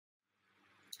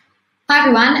Hi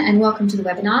everyone and welcome to the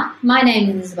webinar. My name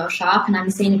is Isabelle Scharp and I'm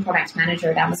a Senior Product Manager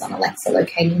at Amazon Alexa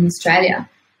located in Australia.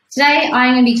 Today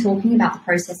I'm going to be talking about the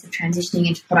process of transitioning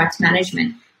into product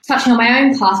management, touching on my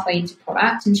own pathway into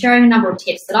product and sharing a number of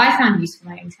tips that I found useful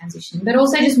in my own transition, but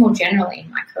also just more generally in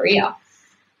my career.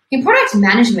 Product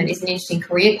management is an interesting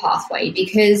career pathway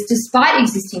because despite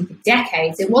existing for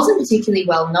decades, it wasn't particularly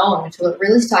well known until it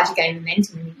really started to gain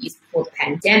momentum in the years before the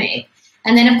pandemic.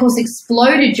 And then, of course,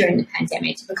 exploded during the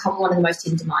pandemic to become one of the most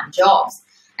in-demand jobs.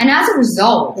 And as a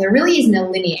result, there really isn't a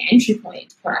linear entry point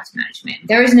into product management.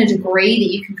 There isn't a degree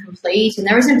that you can complete, and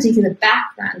there isn't a particular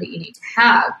background that you need to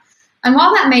have. And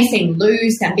while that may seem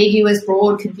loose, ambiguous,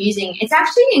 broad, confusing, it's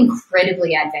actually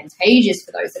incredibly advantageous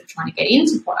for those that are trying to get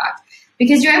into product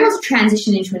because you're able to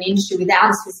transition into an industry without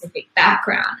a specific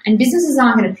background, and businesses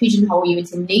aren't going to pigeonhole you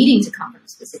into needing to come from a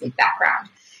specific background.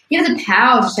 You have the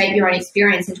power to shape your own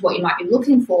experience into what you might be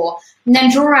looking for and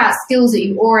then draw out skills that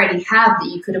you already have that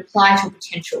you could apply to a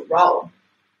potential role.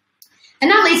 And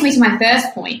that leads me to my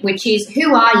first point, which is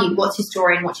who are you, what's your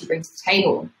story, and what you bring to the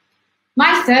table.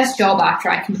 My first job after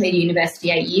I completed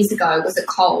university 8 years ago was at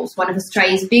Coles, one of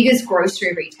Australia's biggest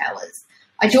grocery retailers.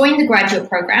 I joined the graduate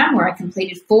program where I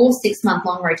completed 4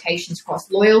 6-month-long rotations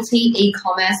across loyalty,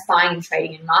 e-commerce, buying and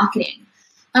trading and marketing.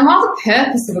 And while the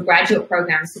purpose of a graduate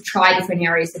program is to try different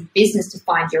areas of business to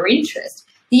find your interest,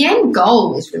 the end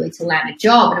goal is really to land a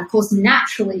job. And of course,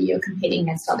 naturally, you're competing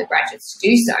against other graduates to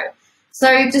do so.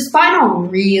 So despite not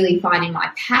really finding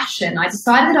my passion, I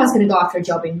decided that I was going to go after a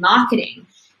job in marketing.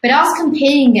 But I was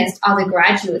competing against other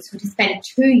graduates who had spent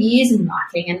 2 years in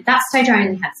marketing, and at that stage, I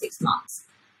only had 6 months.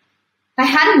 I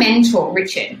had a mentor,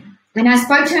 Richard, and I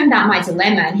spoke to him about my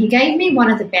dilemma, and he gave me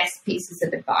one of the best pieces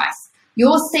of advice.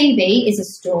 Your CV is a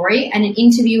story and an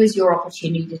interview is your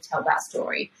opportunity to tell that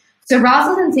story. So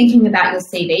rather than thinking about your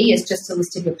CV as just a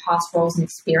list of your past roles and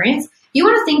experience, you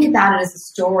want to think about it as a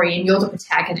story and you're the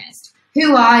protagonist.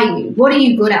 Who are you? What are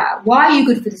you good at? Why are you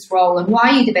good for this role? And why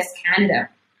are you the best candidate?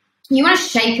 You want to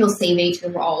shape your CV to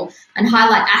the role and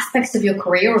highlight aspects of your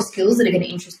career or skills that are going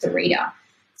to interest the reader.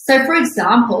 So for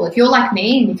example, if you're like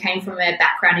me and you came from a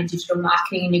background in digital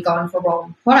marketing and you're going for a role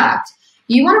in product,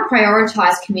 you want to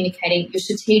prioritize communicating your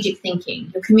strategic thinking,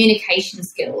 your communication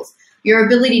skills, your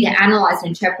ability to analyze and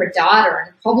interpret data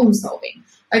and problem solving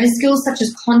over skills such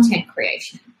as content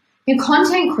creation. Your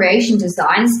content creation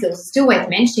design skills are still worth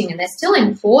mentioning and they're still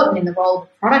important in the role of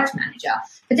a product manager,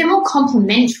 but they're more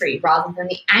complementary rather than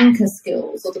the anchor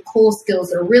skills or the core skills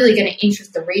that are really going to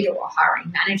interest the reader or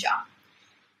hiring manager.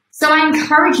 So I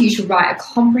encourage you to write a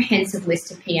comprehensive list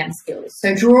of PM skills.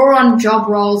 So draw on job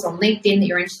roles on LinkedIn that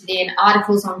you're interested in,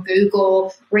 articles on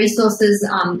Google, resources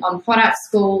on Product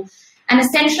School, and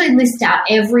essentially list out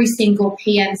every single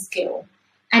PM skill.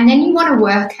 And then you want to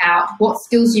work out what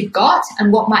skills you've got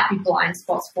and what might be blind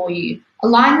spots for you.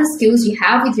 Align the skills you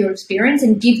have with your experience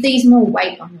and give these more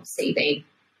weight on your CV.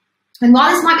 And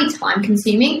while this might be time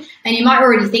consuming and you might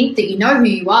already think that you know who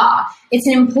you are, it's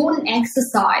an important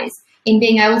exercise in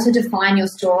being able to define your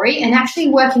story and actually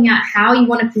working out how you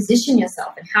want to position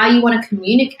yourself and how you want to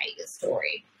communicate your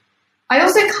story. I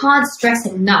also can't stress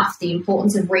enough the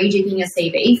importance of rejigging your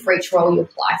CV for each role you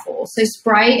apply for. So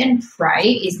spray and pray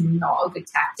is not a good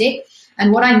tactic.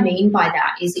 And what I mean by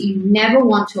that is that you never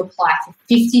want to apply for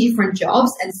 50 different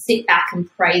jobs and sit back and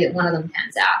pray that one of them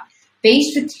pans out. Be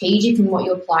strategic in what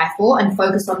you apply for and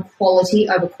focus on quality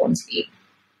over quantity.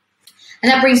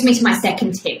 And that brings me to my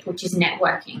second tip, which is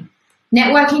networking.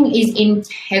 Networking is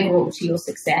integral to your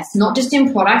success, not just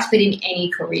in product, but in any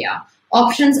career.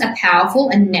 Options are powerful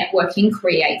and networking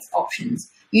creates options.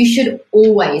 You should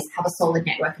always have a solid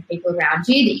network of people around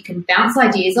you that you can bounce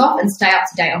ideas off and stay up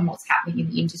to date on what's happening in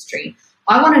the industry.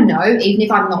 I want to know, even if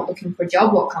I'm not looking for a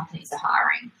job, what companies are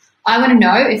hiring. I want to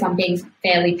know if I'm being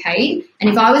fairly paid. And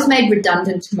if I was made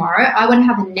redundant tomorrow, I want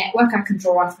to have a network I can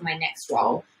draw on for my next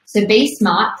role. So be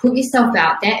smart, put yourself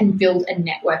out there and build a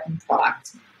network in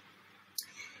product.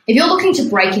 If you're looking to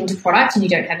break into product and you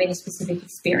don't have any specific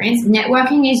experience,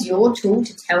 networking is your tool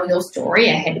to tell your story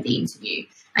ahead of the interview.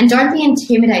 And don't be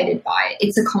intimidated by it.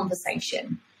 It's a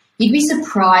conversation. You'd be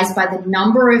surprised by the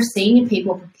number of senior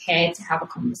people prepared to have a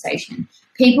conversation.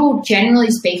 People, generally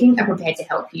speaking, are prepared to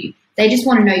help you. They just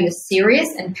want to know you're serious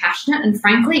and passionate, and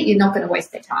frankly, you're not going to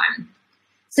waste their time.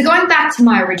 So going back to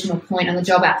my original point on the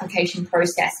job application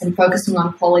process and focusing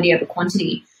on quality over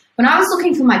quantity, when I was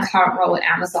looking for my current role at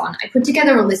Amazon, I put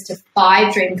together a list of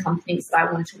 5 dream companies that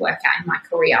I wanted to work at in my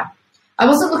career. I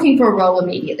wasn't looking for a role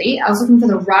immediately. I was looking for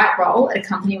the right role at a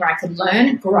company where I could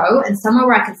learn, grow, and somewhere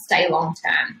where I could stay long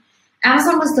term.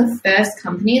 Amazon was the first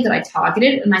company that I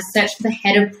targeted, and I searched for the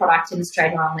head of product in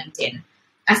Australia on LinkedIn.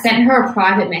 I sent her a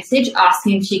private message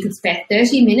asking if she could spare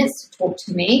 30 minutes to talk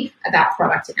to me about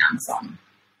product at Amazon.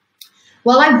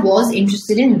 While I was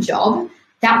interested in the job,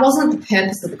 that wasn't the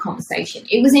purpose of the conversation.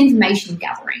 It was information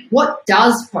gathering. What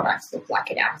does products look like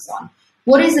at Amazon?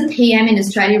 What is a PM in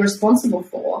Australia responsible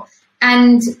for?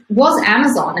 And was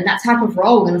Amazon and that type of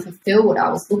role going to fulfill what I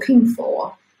was looking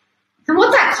for? And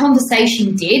what that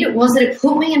conversation did was that it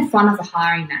put me in front of a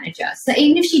hiring manager. So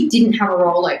even if she didn't have a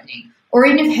role opening, or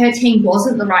even if her team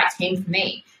wasn't the right team for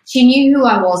me, she knew who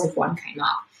I was if one came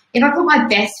up. If I put my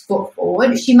best foot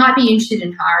forward, she might be interested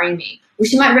in hiring me, or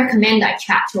she might recommend I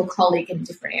chat to a colleague in a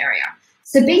different area.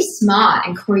 So be smart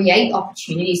and create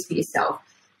opportunities for yourself.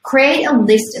 Create a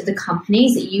list of the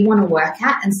companies that you want to work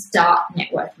at and start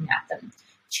networking at them.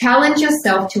 Challenge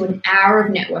yourself to an hour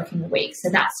of networking a week. So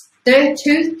that's 2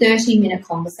 30-minute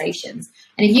conversations.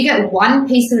 And if you get one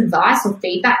piece of advice or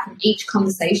feedback from each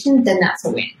conversation, then that's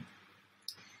a win.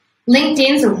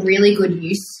 LinkedIn's a really good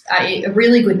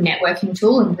networking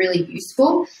tool and really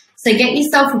useful. So get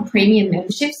yourself a premium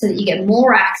membership so that you get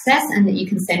more access and that you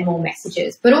can send more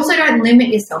messages. But also don't limit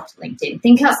yourself to LinkedIn.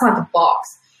 Think outside the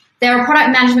box. There are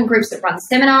product management groups that run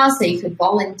seminars, so you could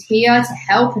volunteer to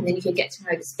help and then you could get to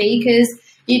know the speakers.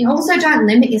 You can also don't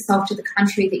limit yourself to the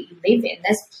country that you live in.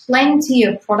 There's plenty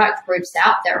of product groups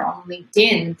out there on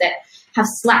LinkedIn that have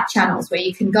Slack channels where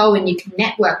you can go and you can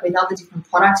network with other different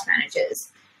product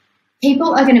managers.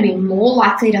 People are going to be more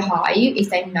likely to hire you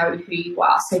if they know who you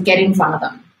are, so get in front of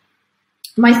them.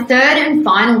 My third and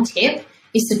final tip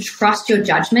is to trust your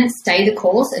judgment, stay the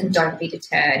course, and don't be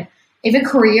deterred. If a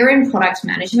career in product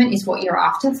management is what you're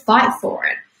after, fight for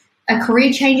it. A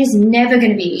career change is never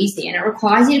going to be easy, and it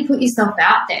requires you to put yourself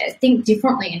out there, think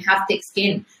differently, and have thick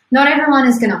skin. Not everyone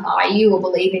is going to hire you or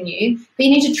believe in you, but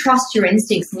you need to trust your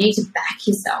instincts. You need to back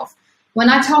yourself. When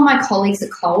I told my colleagues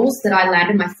at Coles that I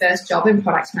landed my first job in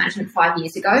product management 5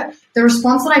 years ago, the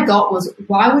response that I got was,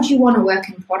 "Why would you want to work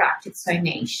in product? It's so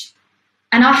niche."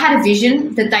 And I had a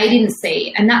vision that they didn't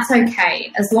see, and that's okay.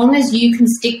 As long as you can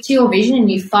stick to your vision and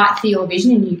you fight for your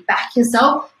vision and you back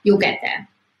yourself, you'll get there.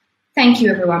 Thank you,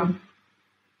 everyone.